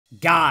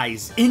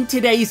Guys, in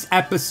today's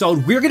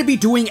episode, we're going to be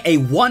doing a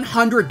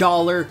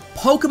 $100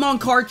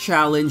 Pokemon card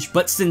challenge,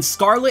 but since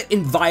Scarlet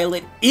and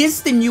Violet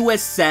is the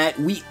newest set,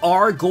 we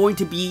are going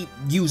to be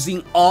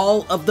using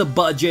all of the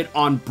budget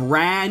on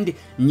brand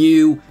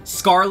new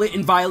Scarlet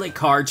and Violet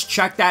cards.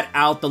 Check that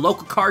out. The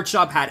local card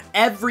shop had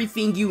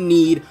everything you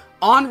need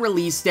on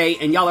release day,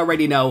 and y'all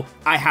already know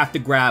I have to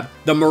grab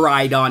the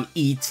Miraidon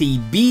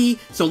ETB.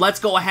 So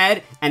let's go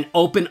ahead and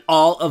open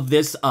all of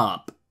this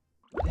up.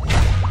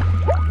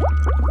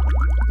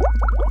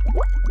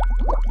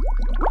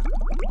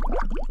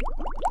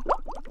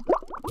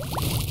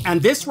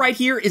 And this right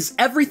here is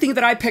everything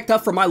that I picked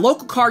up from my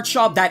local card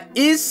shop that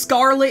is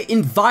Scarlet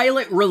and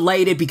Violet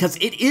related because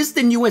it is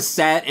the newest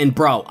set. And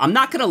bro, I'm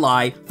not gonna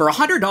lie, for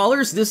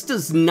 $100, this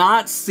does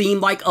not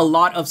seem like a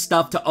lot of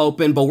stuff to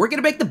open, but we're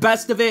gonna make the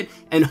best of it,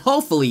 and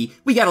hopefully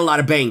we got a lot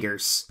of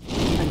bangers.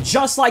 And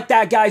just like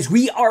that, guys,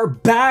 we are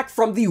back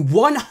from the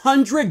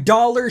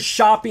 $100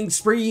 shopping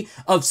spree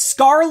of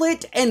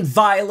Scarlet and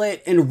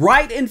Violet, and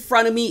right in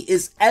front of me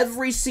is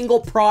every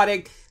single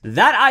product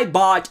that I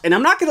bought, and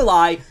I'm not gonna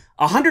lie,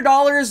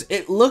 $100,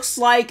 it looks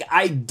like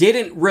I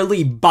didn't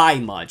really buy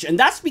much, and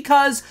that's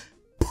because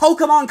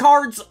Pokemon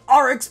cards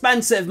are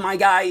expensive, my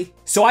guy.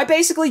 So I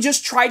basically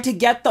just tried to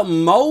get the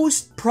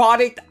most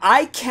product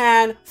I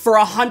can for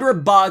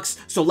 $100.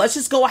 So let's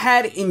just go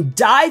ahead and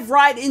dive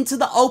right into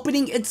the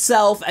opening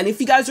itself. And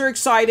if you guys are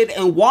excited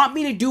and want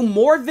me to do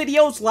more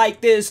videos like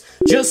this,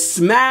 just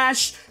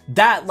smash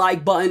that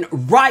like button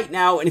right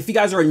now. And if you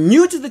guys are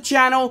new to the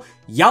channel,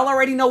 y'all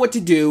already know what to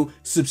do.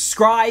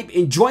 Subscribe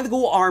and join the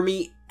Ghoul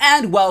Army.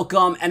 And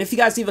welcome, and if you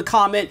guys leave a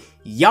comment,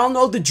 y'all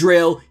know the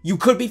drill. You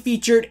could be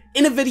featured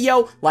in a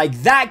video like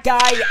that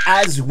guy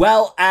as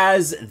well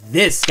as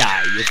this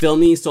guy, you feel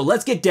me? So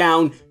let's get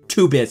down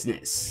to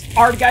business.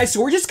 Alright guys,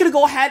 so we're just gonna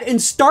go ahead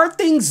and start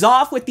things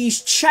off with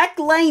these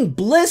Checklane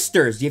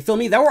Blisters, you feel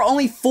me? They were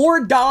only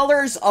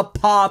 $4 a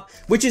pop,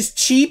 which is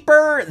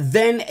cheaper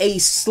than a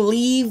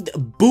sleeved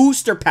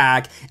booster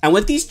pack. And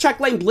with these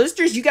Checklane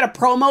Blisters, you get a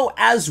promo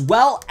as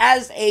well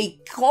as a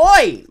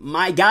coin,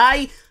 my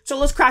guy. So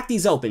let's crack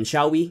these open,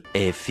 shall we?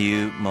 A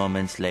few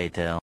moments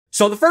later.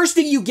 So the first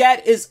thing you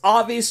get is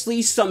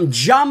obviously some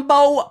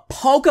jumbo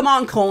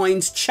Pokemon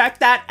coins. Check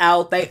that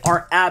out. They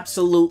are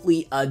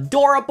absolutely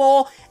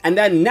adorable. And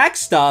then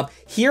next up,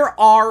 here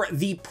are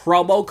the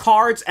promo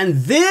cards.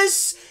 And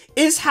this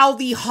is how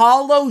the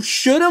holo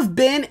should have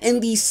been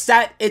in the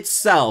set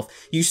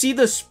itself. You see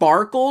the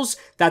sparkles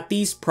that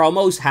these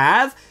promos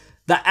have?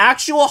 The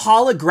actual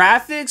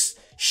holographics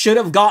should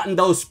have gotten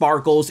those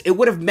sparkles. It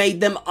would have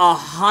made them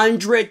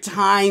 100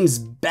 times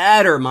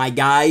better, my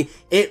guy.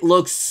 It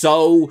looks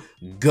so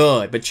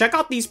good. But check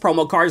out these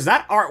promo cards.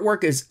 That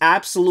artwork is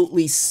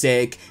absolutely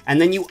sick. And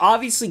then you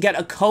obviously get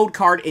a code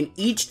card in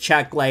each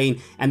check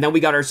lane. And then we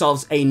got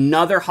ourselves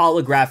another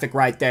holographic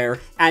right there.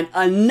 And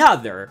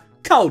another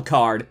code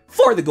card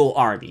for the Ghoul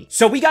Army.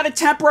 So we got a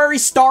temporary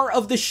star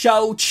of the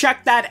show.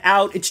 Check that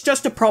out. It's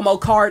just a promo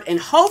card. And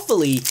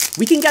hopefully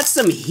we can get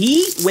some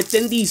heat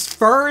within these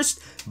first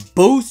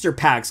booster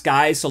packs,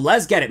 guys. So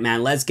let's get it,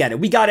 man. Let's get it.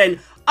 We got an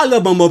that's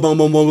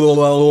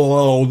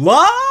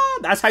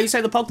how you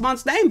say the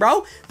Pokemon's name,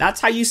 bro.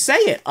 That's how you say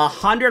it.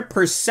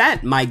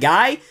 100%, my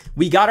guy.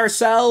 We got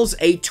ourselves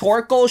a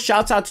Torkoal.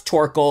 Shouts out to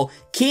Torkoal.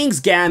 King's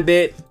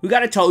Gambit. We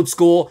got a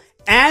Toadschool.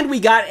 And we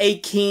got a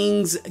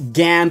King's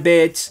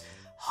Gambit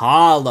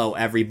holo,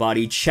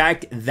 everybody.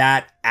 Check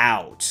that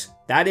out.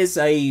 That is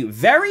a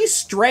very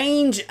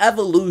strange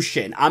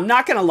evolution. I'm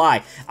not gonna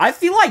lie. I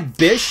feel like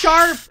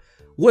Bisharp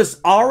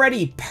was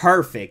already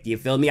perfect, you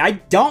feel me? I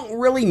don't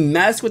really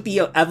mess with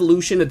the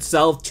evolution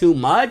itself too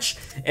much,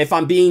 if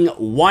I'm being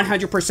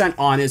 100%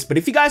 honest. But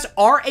if you guys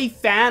are a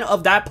fan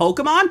of that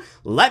Pokemon,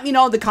 let me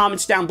know in the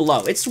comments down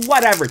below. It's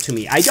whatever to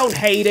me. I don't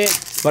hate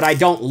it, but I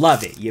don't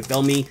love it, you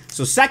feel me?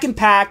 So second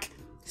pack,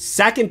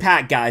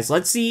 guys.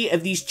 Let's see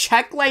if these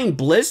Checklane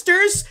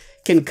Blisters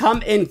can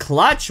come in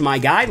clutch, my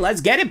guy.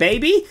 Let's get it,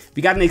 baby.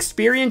 We got an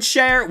experience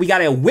share. We got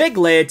a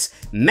Wiglet,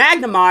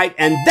 Magnemite,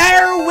 and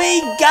there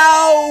we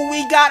go.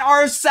 We got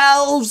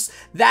ourselves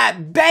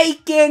that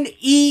Bacon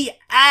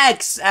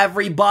EX,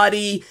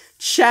 everybody.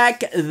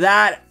 Check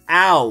that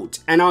out.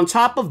 And on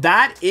top of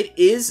that, it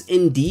is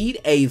indeed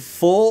a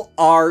full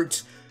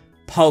art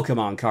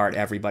Pokemon card,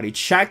 everybody.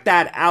 Check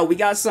that out. We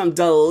got some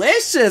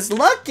delicious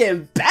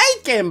looking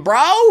bacon,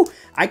 bro.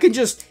 I can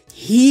just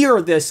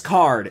hear this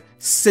card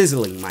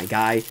sizzling, my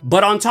guy.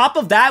 But on top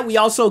of that, we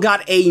also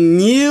got a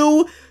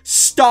new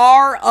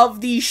star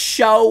of the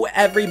show,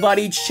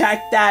 everybody.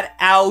 Check that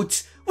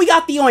out. We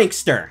got the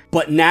Oinkster.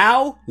 But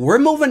now we're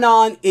moving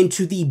on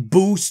into the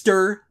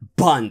booster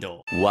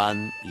bundle.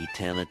 One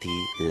eternity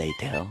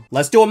later.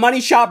 Let's do a money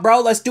shot,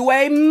 bro. Let's do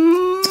a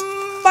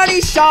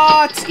money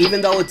shot. Even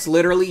though it's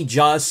literally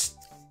just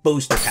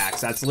booster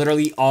packs. That's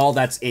literally all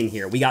that's in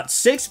here. We got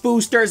 6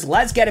 boosters.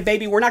 Let's get it,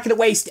 baby. We're not going to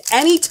waste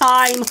any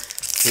time.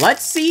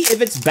 Let's see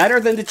if it's better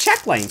than the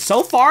Checklane.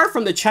 So far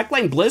from the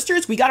Checklane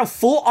Blisters, we got a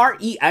full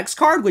REX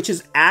card, which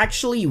is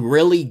actually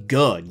really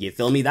good. You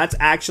feel me? That's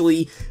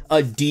actually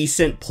a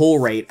decent pull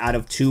rate out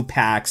of 2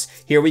 packs.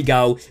 Here we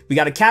go. We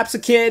got a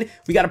Capsicid,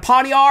 we got a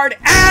Pawniard,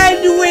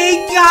 and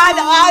we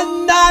got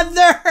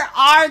another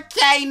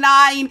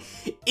RK9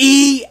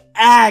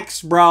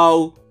 EX,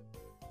 bro.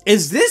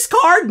 Is this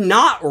card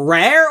not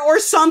rare or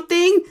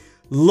something?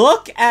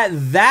 Look at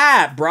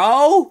that,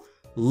 bro.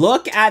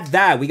 Look at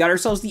that. We got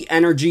ourselves the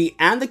energy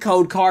and the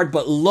code card,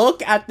 but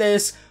look at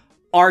this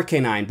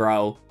Arcanine,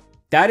 bro.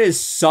 That is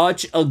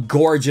such a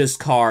gorgeous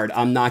card,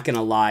 I'm not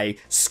gonna lie.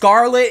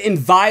 Scarlet and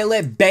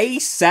Violet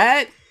base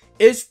set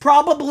is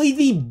probably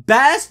the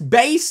best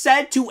base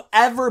set to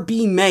ever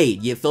be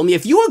made, you feel me?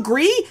 If you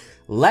agree,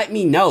 let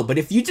me know. But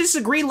if you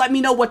disagree, let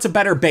me know what's a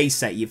better base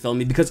set, you feel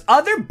me? Because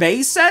other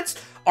base sets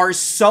are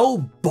so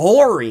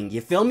boring, you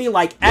feel me?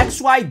 Like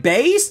XY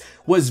base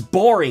was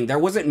boring. There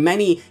wasn't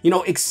many, you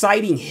know,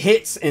 exciting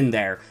hits in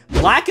there.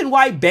 Black and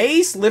white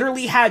base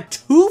literally had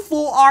 2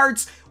 full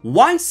arts,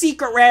 1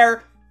 secret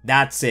rare.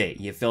 That's it,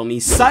 you feel me?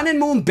 Sun and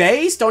Moon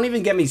base, don't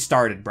even get me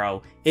started,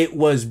 bro. It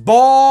was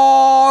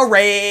boring,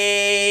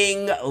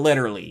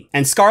 literally.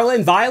 And Scarlet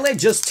and Violet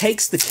just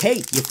takes the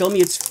cake, you feel me?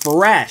 It's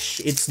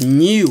fresh, it's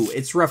new,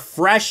 it's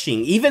refreshing.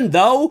 Even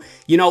though,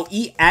 you know,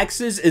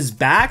 EX's is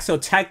back, so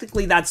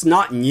technically that's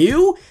not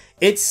new,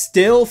 it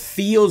still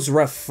feels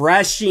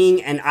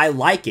refreshing and I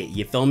like it,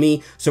 you feel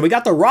me? So we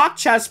got the Rock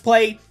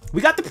Chestplate,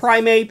 we got the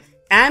Primate,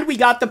 and we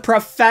got the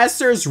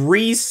Professor's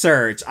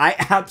Research. I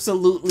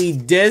absolutely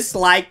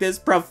dislike this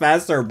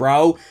Professor,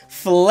 bro.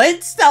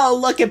 Flintstone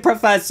looking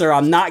Professor,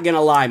 I'm not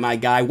gonna lie, my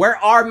guy. Where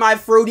are my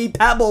Fruity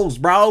Pebbles,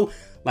 bro?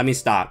 Let me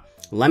stop.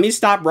 Let me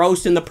stop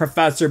roasting the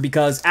Professor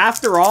because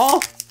after all,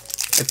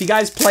 if you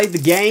guys played the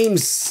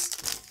games,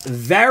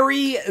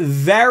 very,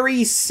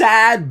 very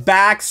sad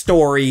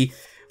backstory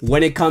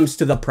when it comes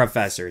to the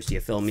Professors, you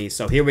feel me?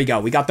 So here we go.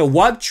 We got the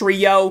Wug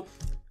Trio.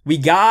 We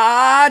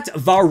got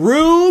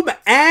Varoom,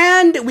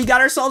 and we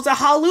got ourselves a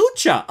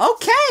Hawlucha.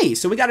 Okay,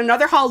 so we got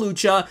another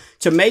Hawlucha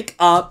to make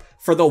up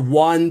for the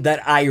one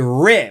that I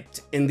ripped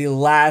in the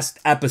last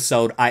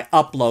episode I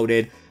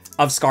uploaded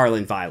of Scarlet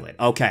and Violet.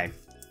 Okay,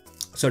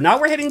 so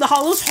now we're hitting the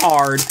Holos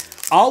hard.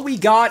 All we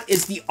got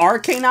is the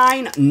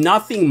Arcanine,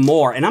 nothing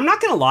more. And I'm not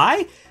gonna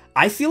lie,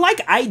 I feel like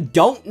I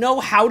don't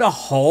know how to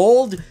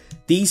hold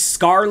these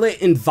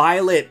Scarlet and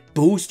Violet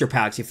booster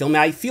packs, you feel me?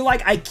 I feel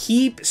like I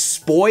keep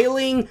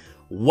spoiling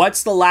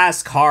what's the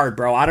last card,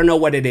 bro? I don't know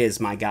what it is,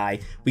 my guy.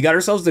 We got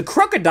ourselves the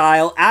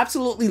Crocodile.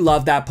 Absolutely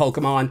love that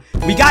Pokemon.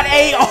 We got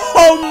a,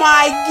 oh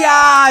my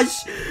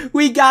gosh!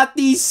 We got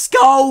the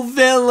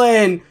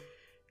Scovillain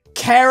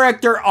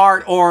character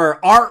art,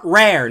 or art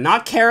rare.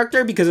 Not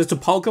character because it's a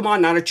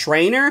Pokemon, not a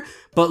trainer.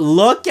 But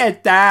look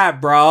at that,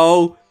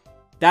 bro.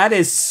 That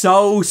is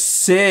so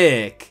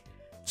sick.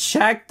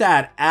 Check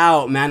that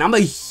out, man. I'm a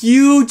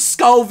huge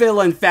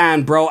Scovillain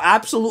fan, bro.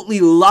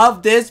 Absolutely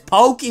love this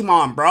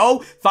Pokemon, bro.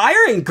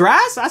 Fire and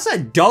Grass, that's a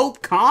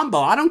dope combo.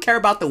 I don't care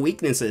about the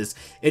weaknesses.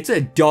 It's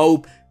a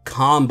dope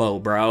combo,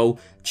 bro.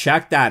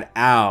 Check that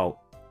out.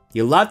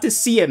 You love to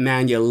see it,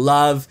 man. You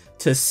love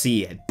to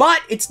see it.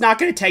 But it's not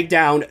going to take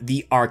down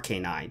the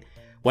Arcanine.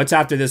 What's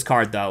after this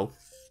card, though?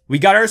 We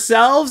got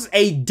ourselves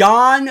a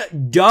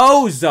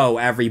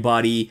Dondozo,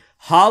 everybody.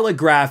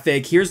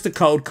 Holographic. Here's the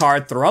code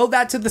card. Throw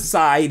that to the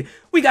side.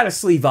 We got to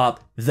sleeve up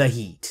the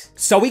heat.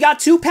 So we got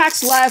 2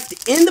 packs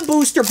left in the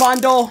booster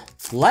bundle.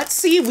 Let's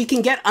see if we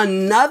can get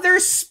another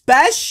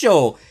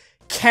special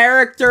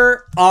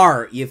character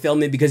art. You feel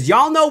me? Because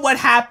y'all know what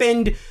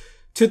happened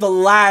to the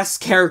last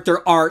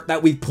character art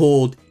that we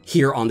pulled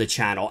here on the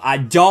channel. I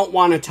don't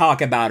want to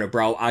talk about it,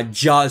 bro. I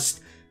just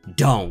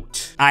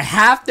don't. I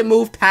have to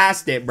move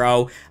past it,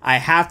 bro. I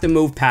have to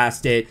move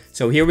past it.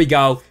 So here we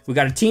go. We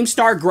got a Team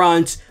Star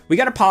Grunt. We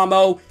got a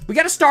Pomo. We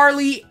got a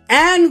Starly.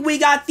 And we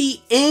got the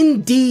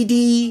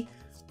NDD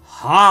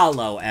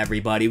Holo,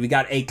 everybody. We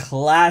got a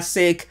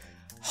classic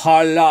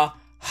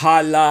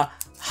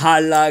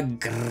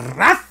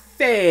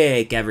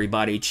holographic,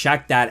 everybody.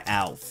 Check that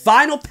out.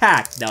 Final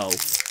pack, though.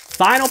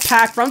 Final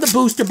pack from the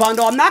booster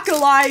bundle. I'm not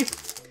gonna lie.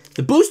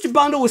 The booster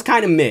bundle was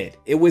kind of mid.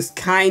 It was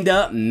kind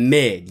of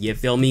mid, you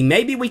feel me?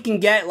 Maybe we can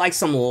get like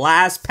some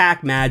last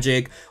pack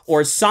magic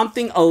or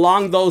something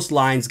along those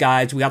lines,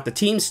 guys. We got the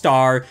Team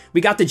Star,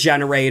 we got the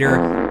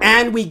Generator,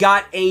 and we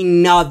got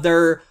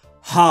another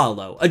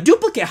holo. A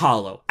duplicate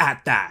holo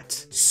at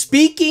that.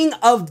 Speaking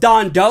of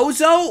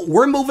Dondozo,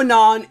 we're moving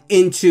on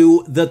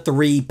into the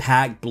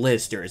 3-pack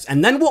blisters.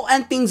 And then we'll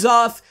end things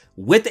off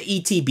with the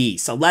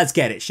ETB. So let's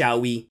get it, shall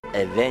we?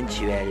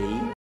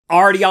 Eventually.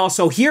 Alrighty, y'all,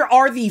 so here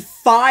are the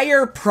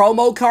fire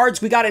promo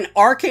cards. We got an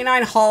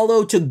Arcanine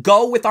Holo to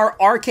go with our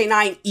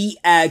Arcanine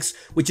EX,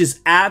 which is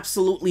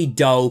absolutely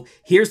dope.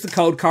 Here's the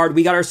code card.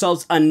 We got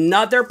ourselves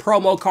another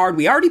promo card.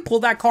 We already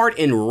pulled that card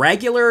in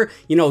regular,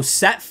 you know,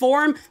 set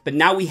form, but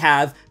now we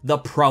have the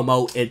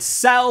promo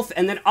itself.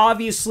 And then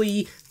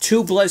obviously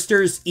 2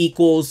 blisters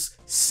equals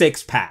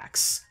 6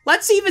 packs.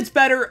 Let's see if it's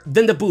better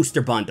than the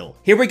booster bundle.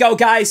 Here we go,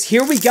 guys.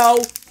 Here we go.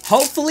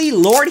 Hopefully,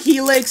 Lord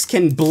Helix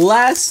can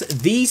bless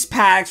these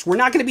packs. We're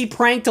not going to be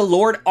praying to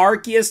Lord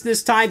Arceus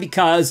this time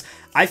because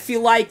I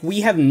feel like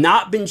we have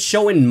not been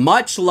showing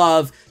much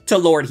love to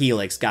Lord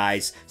Helix,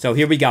 guys. So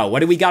here we go. What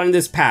do we got in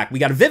this pack? We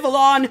got a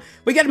Vivillon,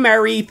 we got a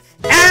Mareep,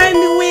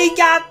 and we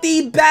got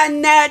the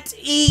Bennett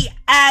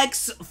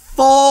EX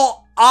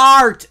full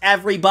art,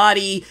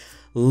 everybody.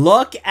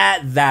 Look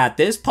at that.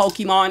 This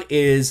Pokemon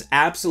is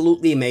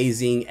absolutely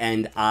amazing,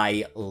 and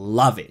I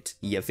love it.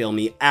 You feel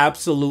me?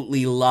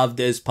 Absolutely love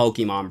this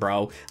Pokemon,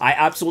 bro. I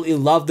absolutely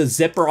love the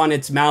zipper on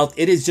its mouth.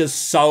 It is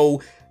just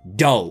so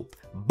dope.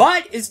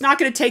 But it's not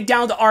going to take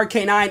down the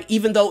RK9,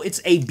 even though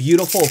it's a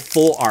beautiful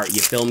full art,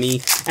 you feel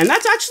me? And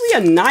that's actually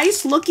a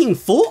nice looking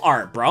full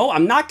art, bro.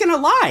 I'm not going to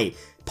lie.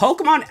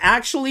 Pokemon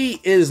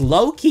actually is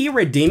low-key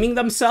redeeming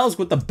themselves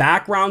with the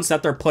backgrounds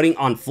that they're putting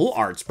on full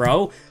arts,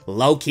 bro.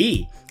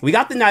 Low-key. We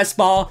got the Nest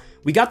Ball,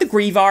 we got the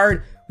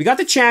Greavard, we got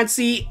the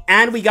Chansey,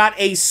 and we got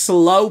a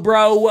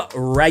Slowbro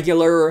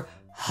regular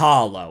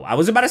holo. I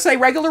was about to say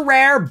regular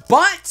rare,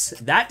 but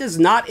that does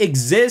not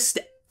exist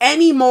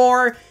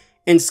anymore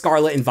in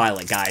Scarlet and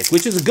Violet, guys,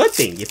 which is a good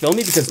thing, you feel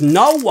me? Because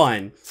no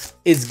one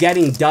is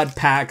getting dud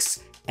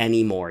packs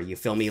anymore, you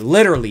feel me?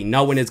 Literally,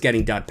 no one is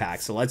getting dud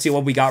packs. So let's see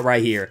what we got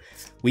right here.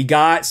 We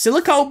got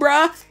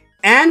Silicobra,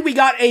 and we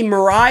got a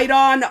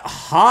Miraidon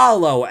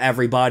holo,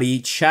 everybody.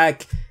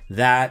 Check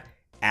that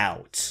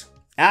out.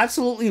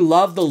 Absolutely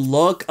love the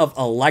look of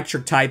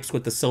electric types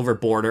with the silver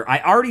border. I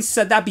already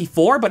said that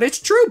before, but it's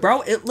true,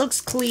 bro. It looks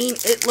clean,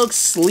 it looks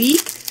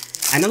sleek,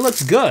 and it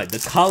looks good. The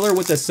color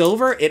with the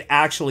silver, it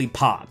actually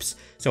pops.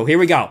 So here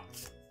we go.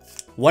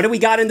 What do we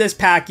got in this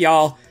pack,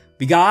 y'all?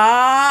 We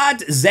got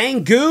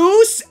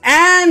Zangoose,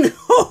 and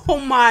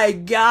oh my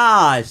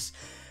gosh.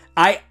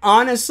 I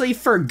honestly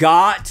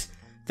forgot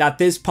that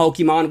this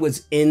Pokemon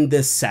was in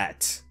the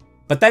set.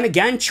 But then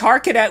again,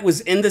 Charcadet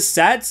was in the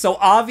set, so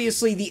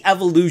obviously the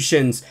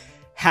evolutions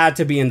had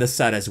to be in the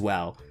set as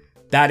well.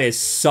 That is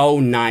so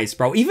nice,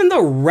 bro. Even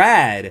the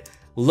red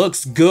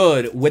looks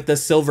good with the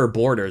silver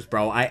borders,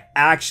 bro. I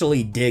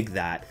actually dig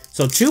that.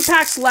 So 2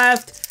 packs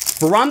left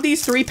from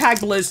these 3-pack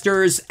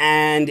blisters,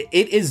 and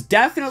it is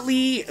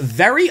definitely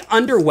very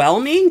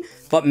underwhelming,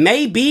 but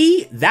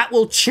maybe that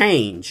will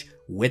change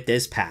with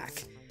this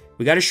pack.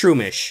 We got a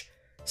Shroomish,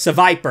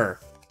 Seviper,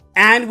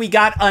 and we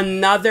got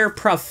another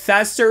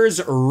Professor's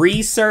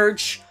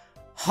Research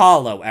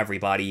holo,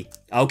 everybody.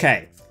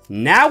 Okay,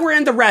 now we're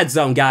in the red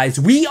zone, guys.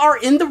 We are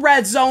in the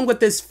red zone with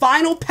this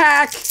final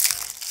pack.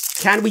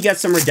 Can we get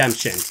some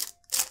redemption?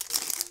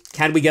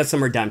 Can we get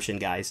some redemption,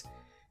 guys?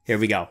 Here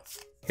we go.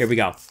 Here we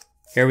go.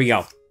 Here we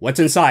go. What's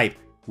inside?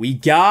 We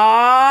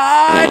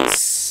got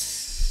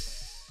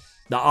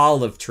the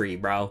olive tree,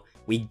 bro.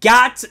 We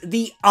got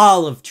the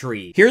olive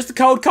tree. Here's the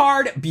code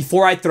card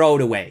before I throw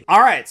it away. All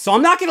right, so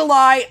I'm not gonna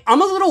lie,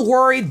 I'm a little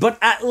worried, but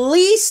at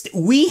least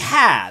we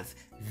have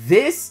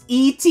this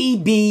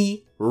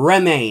ETB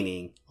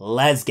remaining.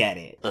 Let's get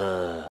it.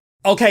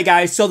 Okay,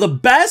 guys, so the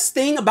best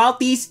thing about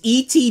these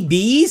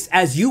ETBs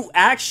is you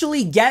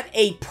actually get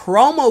a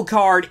promo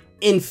card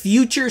in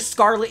future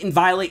Scarlet and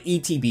Violet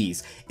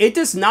ETBs. It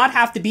does not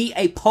have to be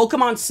a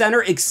Pokemon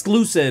Center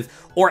exclusive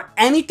or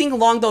anything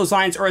along those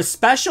lines or a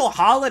special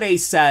holiday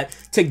set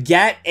to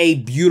get a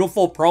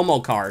beautiful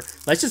promo card.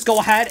 Let's just go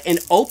ahead and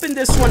open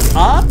this one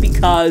up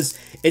because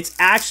it's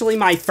actually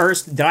my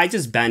first. Did I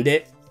just bend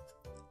it?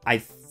 I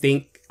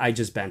think I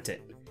just bent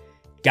it.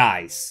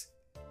 Guys,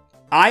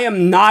 I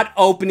am not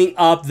opening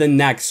up the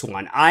next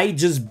one. I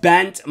just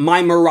bent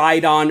my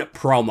Miraidon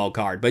promo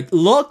card. But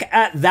look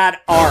at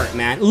that art,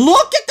 man.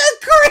 Look at the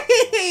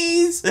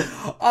crease!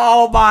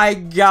 Oh my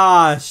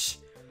gosh.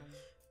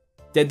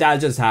 Did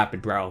that just happen,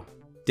 bro?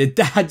 Did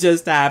that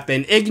just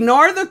happen?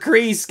 Ignore the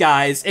crease,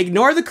 guys.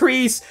 Ignore the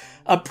crease.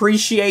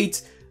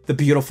 Appreciate the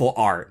beautiful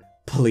art.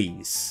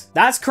 Please.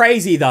 That's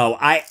crazy though.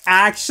 I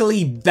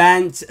actually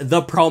bent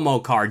the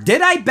promo card.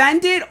 Did I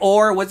bend it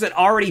or was it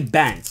already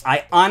bent?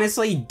 I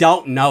honestly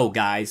don't know,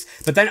 guys.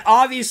 But then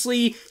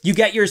obviously you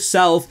get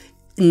yourself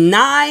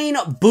 9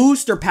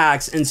 booster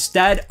packs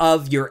instead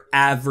of your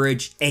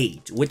average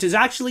 8, which is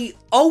actually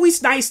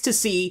always nice to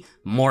see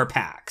more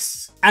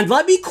packs. And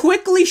let me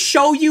quickly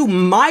show you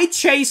my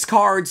chase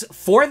cards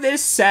for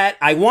this set.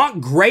 I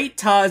want Great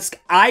Tusk,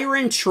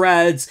 Iron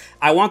Treads,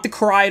 I want the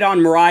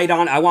Koraidon,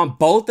 Miraidon, I want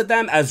both of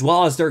them as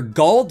well as their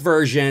gold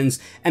versions.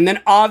 And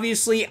then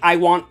obviously I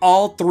want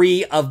all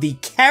 3 of the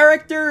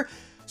character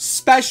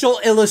special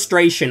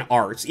illustration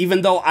arts,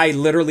 even though I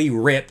literally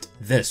ripped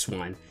this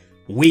one.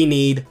 We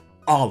need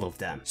all of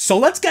them. So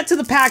let's get to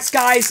the packs,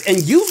 guys,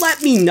 and you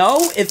let me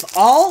know if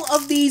all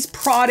of these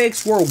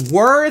products were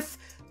worth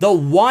the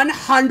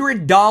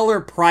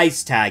 $100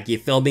 price tag, you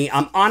feel me?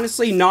 I'm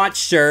honestly not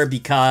sure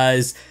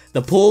because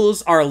the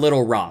pulls are a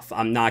little rough,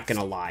 I'm not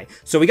gonna lie.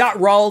 So we got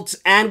Ralts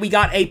and we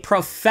got a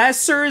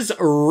Professor's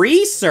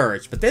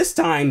Research, but this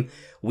time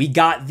we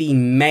got the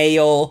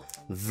male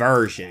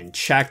version.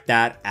 Check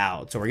that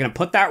out. So we're gonna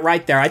put that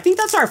right there. I think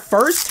that's our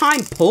first time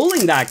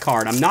pulling that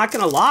card, I'm not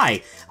gonna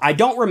lie. I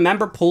don't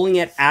remember pulling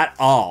it at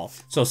all.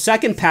 So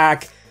second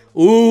pack.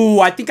 Ooh,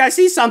 I think I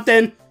see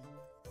something.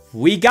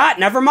 We got,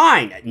 never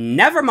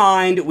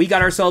mind. We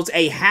got ourselves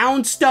a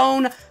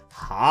Houndstone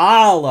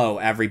Hollow,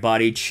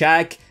 everybody.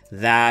 Check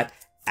that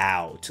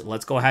out.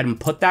 Let's go ahead and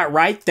put that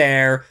right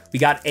there. We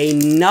got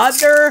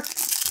another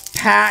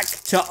pack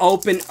to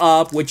open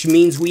up, which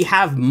means we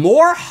have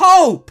more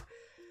hope.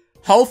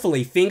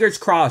 Hopefully, fingers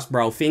crossed,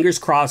 bro. Fingers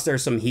crossed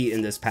there's some heat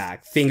in this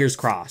pack. Fingers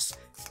crossed.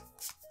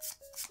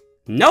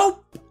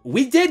 Nope.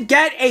 We did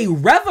get a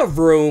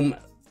Revavroom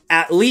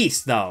at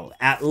least, though.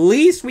 At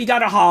least we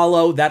got a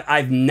holo that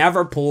I've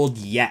never pulled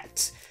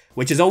yet,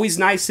 which is always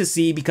nice to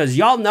see because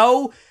y'all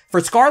know for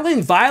Scarlet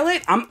and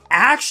Violet, I'm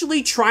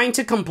actually trying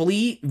to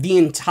complete the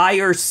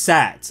entire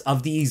set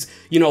of these,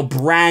 you know,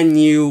 brand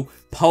new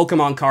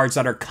Pokemon cards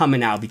that are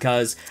coming out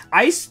because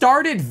I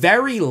started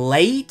very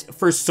late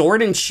for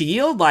Sword and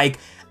Shield. Like,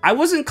 I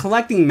wasn't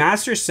collecting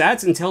master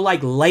sets until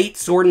like late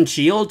Sword and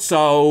Shield,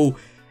 so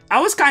I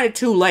was kind of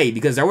too late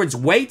because there was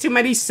way too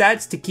many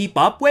sets to keep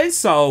up with.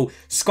 So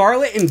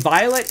Scarlet and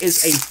Violet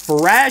is a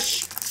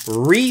fresh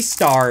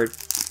restart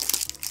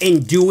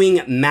in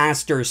doing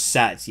master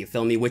sets, you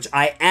feel me? Which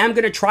I am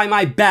going to try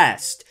my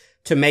best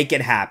to make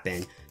it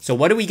happen. So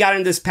what do we got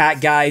in this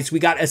pack, guys? We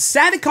got a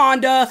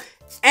Sandaconda,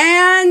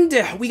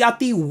 and we got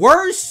the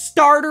worst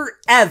starter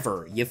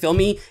ever, you feel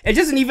me? It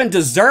doesn't even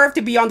deserve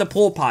to be on the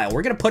pull pile.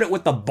 We're going to put it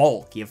with the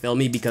bulk, you feel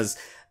me? Because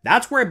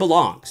that's where it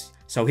belongs.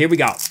 So here we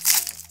go.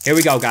 Here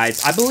we go,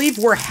 guys. I believe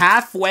we're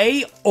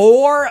halfway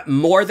or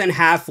more than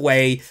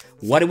halfway.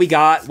 What do we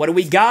got? What do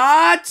we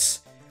got?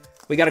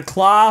 We got a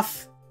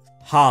Cloth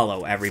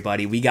Holo,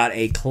 everybody. We got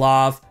a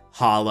Cloth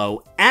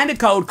Holo and a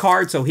code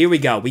card. So here we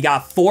go. We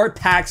got 4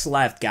 packs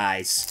left,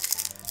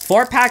 guys.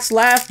 4 packs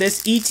left.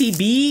 This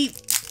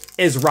ETB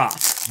is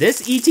rough.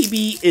 This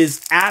ETB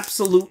is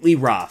absolutely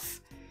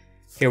rough.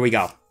 Here we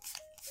go.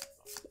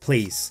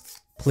 Please.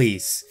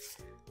 Please.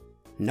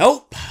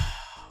 Nope.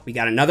 We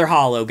got another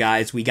holo,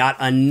 guys. We got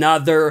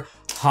another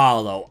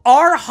holo.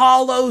 Are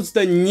holos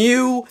the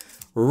new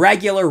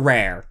regular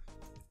rare?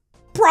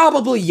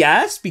 Probably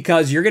yes,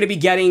 because you're going to be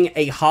getting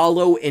a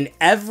holo in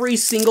every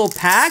single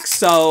pack.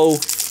 So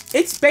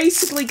it's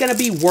basically going to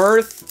be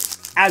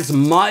worth as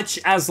much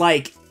as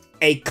like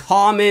a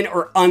common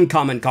or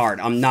uncommon card.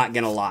 I'm not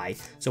going to lie.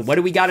 So what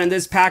do we got in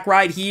this pack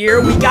right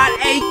here? We got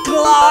a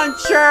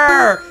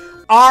Clauncher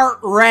Art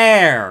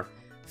Rare.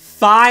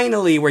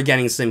 Finally, we're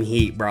getting some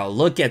heat, bro.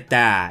 Look at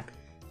that.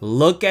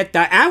 Look at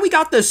that. And we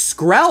got the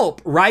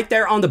Skrelp right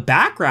there on the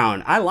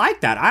background. I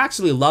like that. I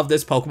actually love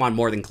this Pokemon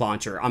more than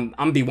Clauncher. I'm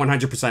gonna be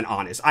 100%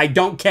 honest. I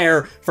don't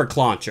care for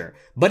Clauncher,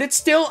 but it's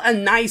still a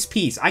nice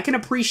piece. I can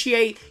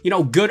appreciate, you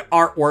know, good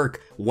artwork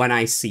when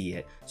I see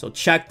it. So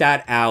check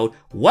that out.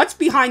 What's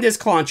behind this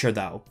Clauncher,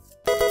 though?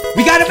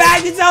 We got a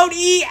Magnezone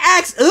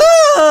EX.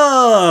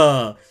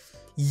 Ugh!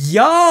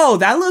 Yo,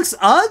 that looks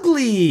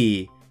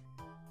ugly.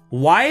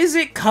 Why is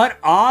it cut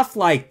off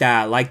like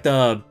that? Like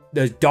the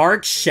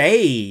dark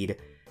shade.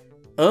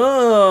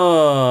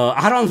 Ugh.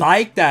 I don't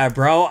like that,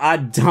 bro. I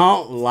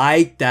don't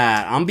like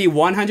that. I'm gonna be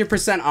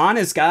 100%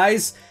 honest,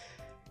 guys.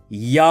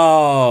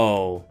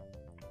 Yo.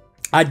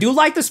 I do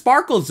like the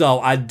sparkles, though.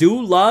 I do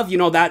love, you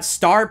know, that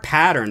star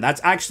pattern.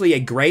 That's actually a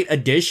great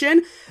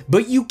addition.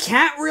 But you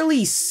can't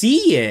really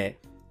see it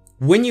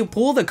when you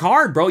pull the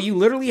card, bro. You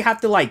literally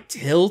have to, like,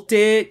 tilt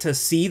it to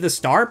see the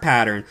star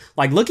pattern.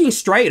 Like, looking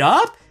straight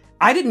up,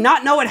 I did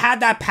not know it had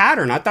that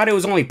pattern. I thought it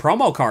was only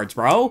promo cards,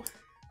 bro.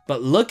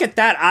 But look at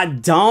that. I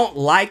don't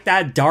like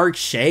that dark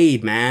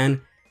shade,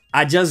 man.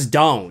 I just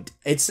don't.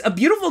 It's a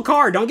beautiful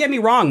card. Don't get me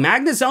wrong.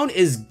 Magnezone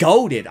is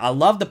goated. I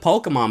love the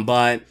Pokemon,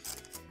 but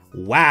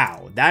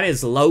wow, that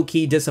is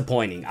low-key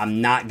disappointing. I'm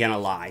not gonna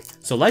lie.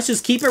 So let's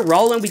just keep it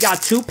rolling. We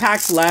got 2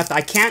 packs left. I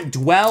can't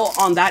dwell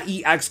on that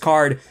EX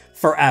card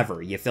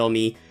forever. You feel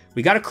me?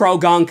 We got a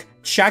Krogunk.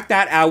 Check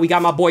that out. We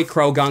got my boy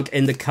Krogunk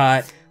in the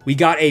cut. We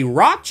got a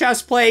Rock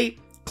Chestplate,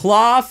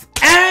 Cloth,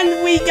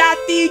 and we got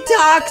the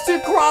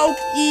Toxicroak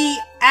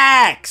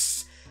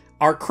EX.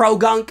 Our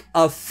Krogunk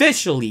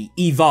officially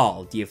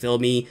evolved, you feel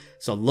me?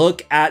 So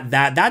look at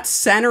that. That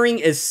centering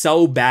is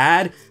so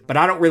bad, but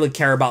I don't really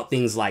care about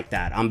things like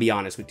that. I'm be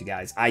honest with you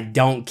guys. I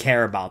don't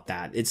care about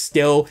that. It's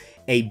still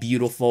a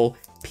beautiful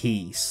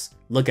piece.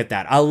 Look at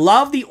that. I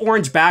love the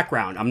orange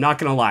background. I'm not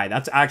gonna lie.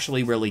 That's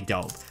actually really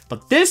dope.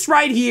 But this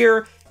right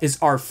here is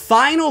our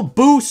final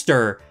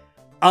booster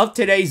of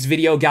today's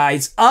video,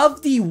 guys,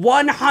 of the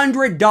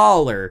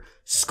 $100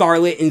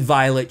 Scarlet and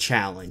Violet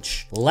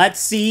challenge. Let's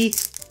see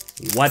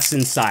what's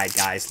inside,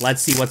 guys.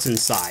 Let's see what's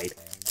inside.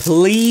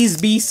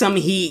 Please be some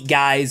heat,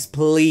 guys.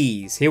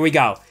 Please. Here we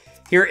go.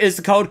 Here is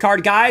the code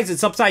card, guys.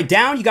 It's upside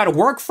down. You got to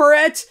work for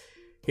it.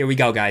 Here we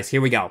go, guys.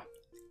 Here we go.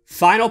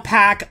 Final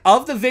pack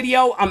of the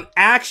video. I'm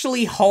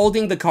actually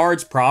holding the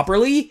cards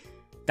properly.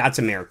 That's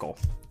a miracle.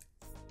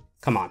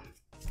 Come on.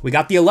 We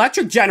got the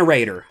Electric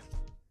Generator.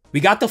 We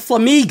got the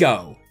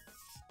Flamigo.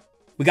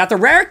 We got the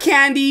Rare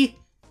Candy.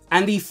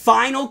 And the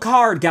final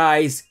card,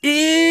 guys,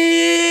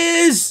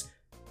 is...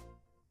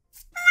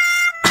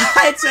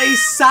 it's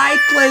a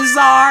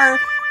Cyclizar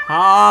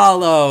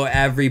Holo,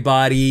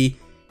 everybody.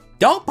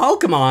 dope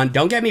Pokemon,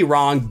 don't get me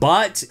wrong,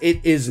 but it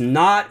is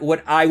not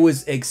what I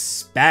was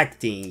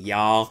expecting,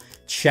 y'all.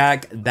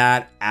 Check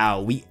that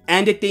out. We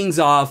ended things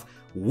off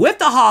with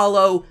the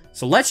holo,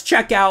 so let's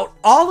check out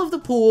all of the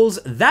pulls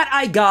that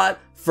I got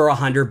for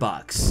 $100.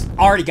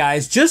 Alrighty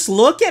guys, just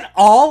look at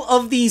all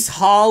of these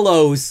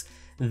holos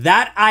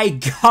that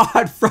I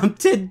got from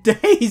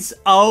today's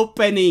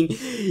opening.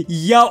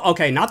 Yo,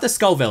 okay, not the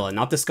Skull Villain,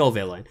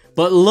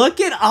 but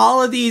look at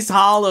all of these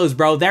holos,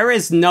 bro. There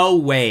is no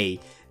way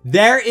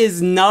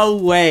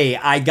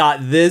I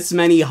got this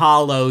many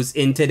holos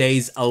in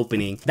today's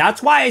opening.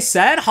 That's why I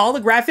said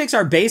holographics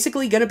are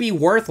basically gonna be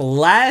worth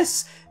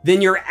less than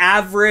your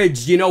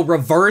average, you know,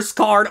 reverse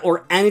card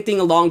or anything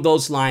along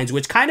those lines,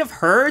 which kind of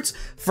hurts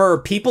for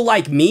people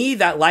like me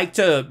that like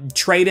to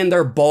trade in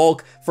their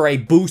bulk for a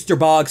booster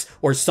box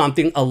or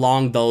something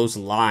along those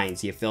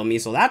lines, you feel me?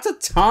 So that's a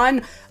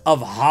ton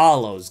of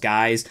holos,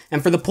 guys.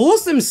 And for the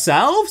pulls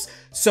themselves,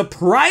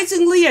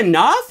 surprisingly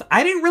enough,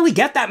 I didn't really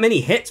get that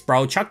many hits,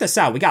 bro. Check this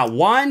out. We got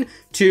 1,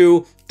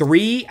 2,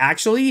 3,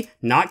 actually,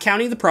 not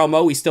counting the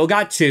promo, we still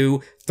got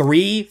 2,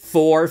 3,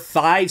 4,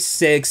 5,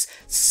 6,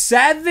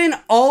 7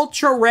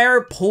 ultra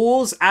rare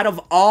pulls out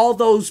of all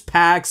those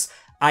packs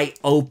I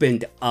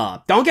opened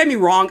up. Don't get me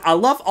wrong, I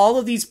love all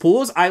of these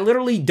pulls. I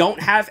literally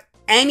don't have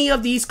any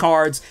of these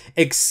cards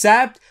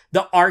except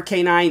the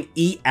Arcanine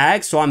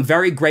EX, so I'm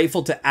very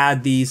grateful to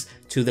add these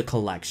to the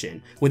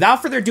collection.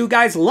 Without further ado,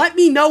 guys, let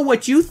me know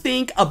what you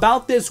think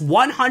about this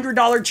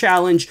 $100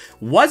 challenge.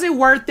 Was it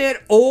worth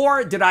it,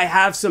 or did I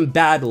have some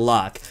bad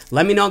luck?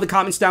 Let me know in the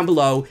comments down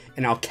below,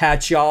 and I'll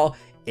catch y'all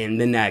in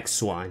the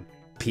next one.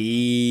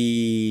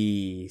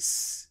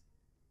 Peace.